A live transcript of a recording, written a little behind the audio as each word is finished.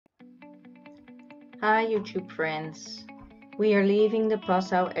Hi YouTube friends, we are leaving the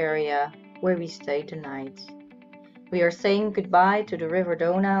Passau area where we stayed the night. We are saying goodbye to the River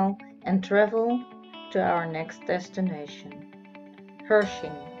Donau and travel to our next destination,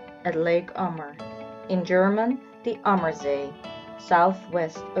 Herrsching at Lake Ammer, in German the Ammersee,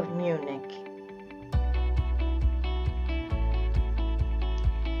 southwest of Munich.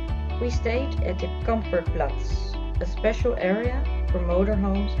 We stayed at the Camperplatz, a special area for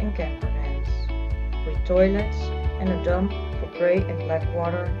motorhomes and campervans, with toilets and a dump for grey and black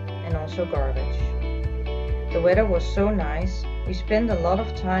water and also garbage. The weather was so nice, we spent a lot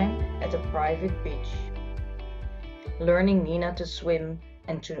of time at a private beach, learning Mina to swim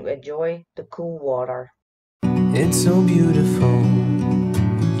and to enjoy the cool water. It's so beautiful,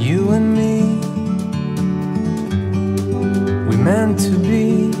 you and me. We meant to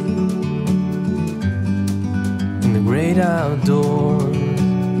be in the great outdoors,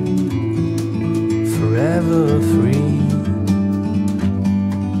 forever free.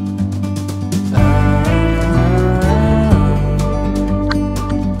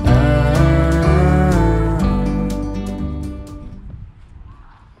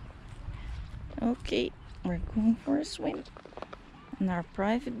 Okay, we're going for a swim on our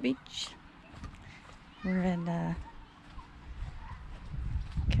private beach. We're at the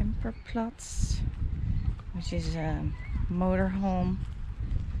Camperplatz, which is a motorhome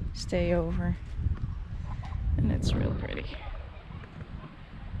stay over, and it's real pretty.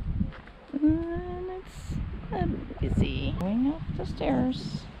 And it's busy. Going up the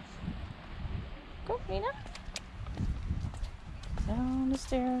stairs. Go, Mina. Down the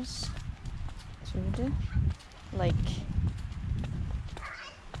stairs to the lake.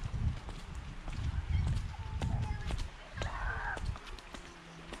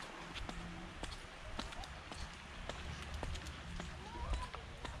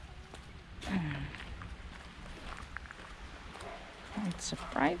 It's a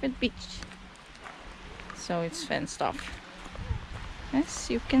private beach, so it's fenced off, as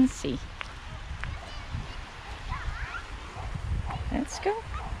you can see. Let's go.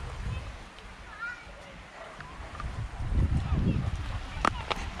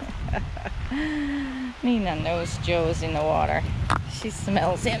 Mina knows Joe's in the water. She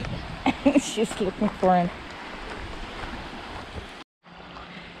smells him. She's looking for him.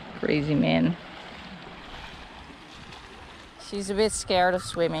 Crazy man. She's a bit scared of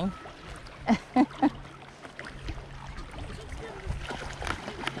swimming.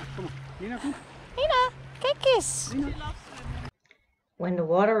 Mina, kiss. When the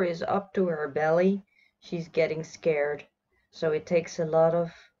water is up to her belly, she's getting scared. So it takes a lot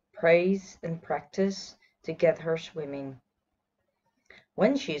of praise and practice to get her swimming.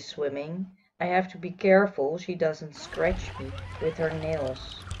 When she's swimming, I have to be careful she doesn't scratch me with her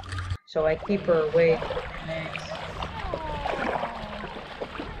nails. So I keep her away from her legs.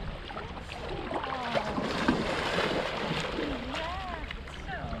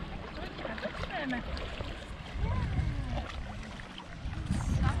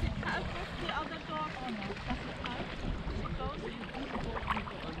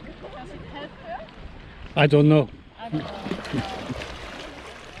 I don't know.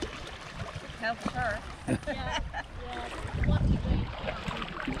 Helps her. Yeah.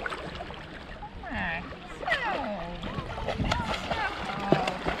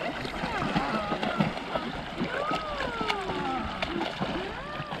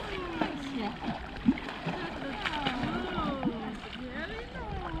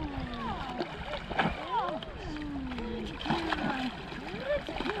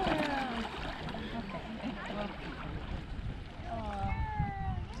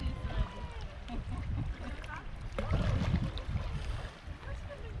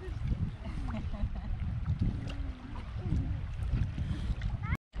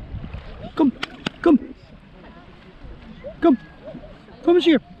 Kom, kom. Kom. Kom eens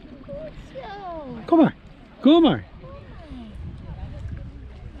hier. Kom maar. Kom maar.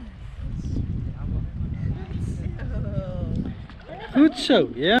 Goed zo,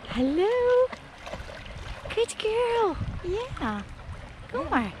 ja. Hello. Good girl. Ja. Kom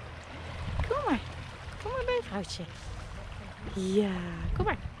maar. Kom maar. Kom maar bij het houtje. Ja, kom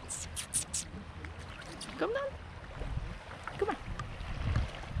maar. Kom dan. Kom maar.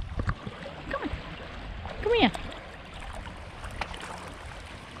 Kom maar. Kom hier.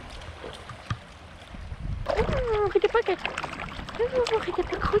 Oeh, ga je pakken. Oeh, ga je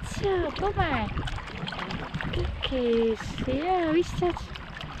pakken. Goed zo. Kom maar. Kijk eens. Ja, hoe is dat?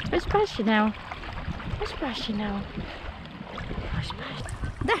 Waar splaas je nou? Waar splaas je nou? Waar splaas je?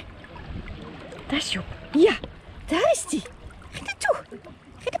 Daar. Daar is Job. Ja, daar is die. Ga naartoe.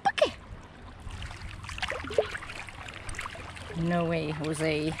 Ga je pakken. No way,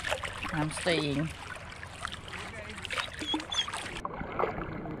 Jose. I'm staying.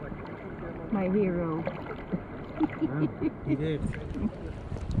 My hero. He did.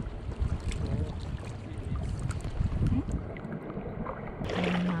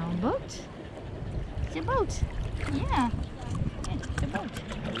 Now boat. It's a boat. Yeah. It's a boat.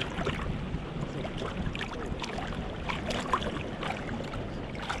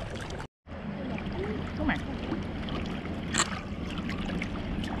 Kom maar.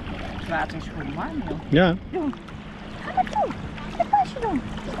 Het water is gewoon warm, joh. Ja. Doen. Ga naartoe. Dat pasje doen.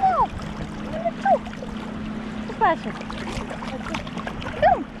 Snel. Ga naartoe. Dat pasje.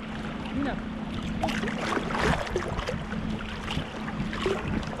 Kom. Mina.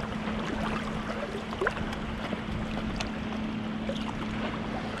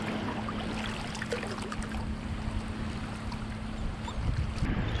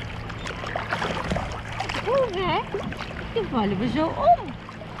 Hoe hè? Die vallen we zo om.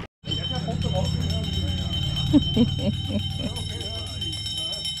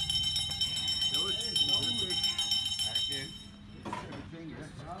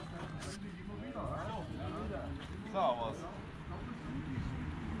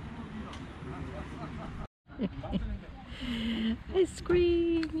 Ice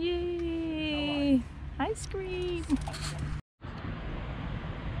cream, yay! Ice cream!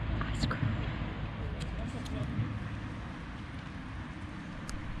 Ice cream.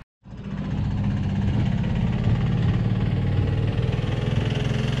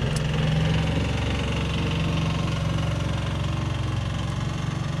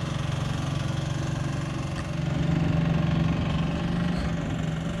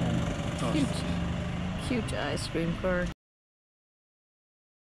 Cute ice cream car.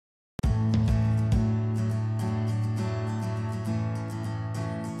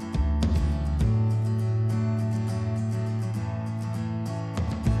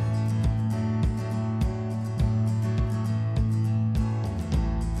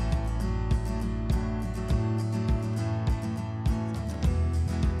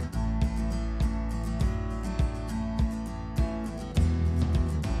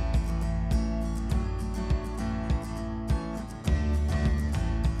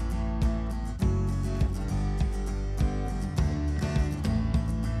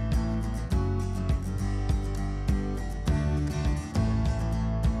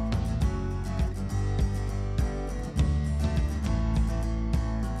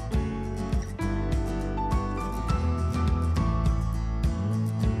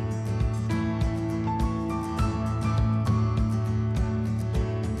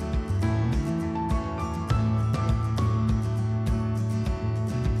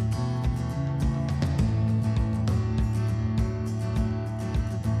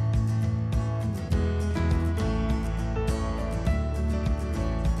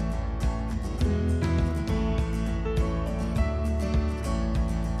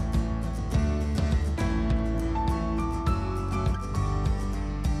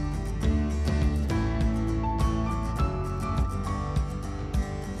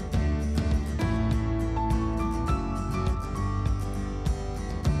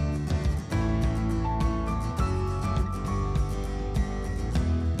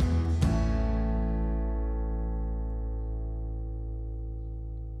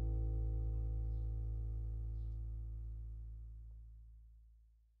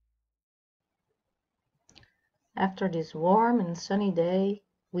 After this warm and sunny day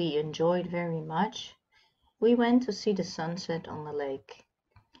we enjoyed very much, we went to see the sunset on the lake.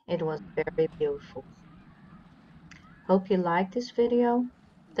 It was very beautiful. Hope you liked this video.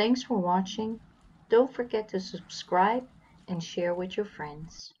 Thanks for watching. Don't forget to subscribe and share with your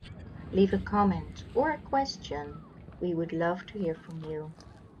friends. Leave a comment or a question. We would love to hear from you.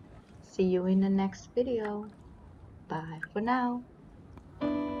 See you in the next video. Bye for now.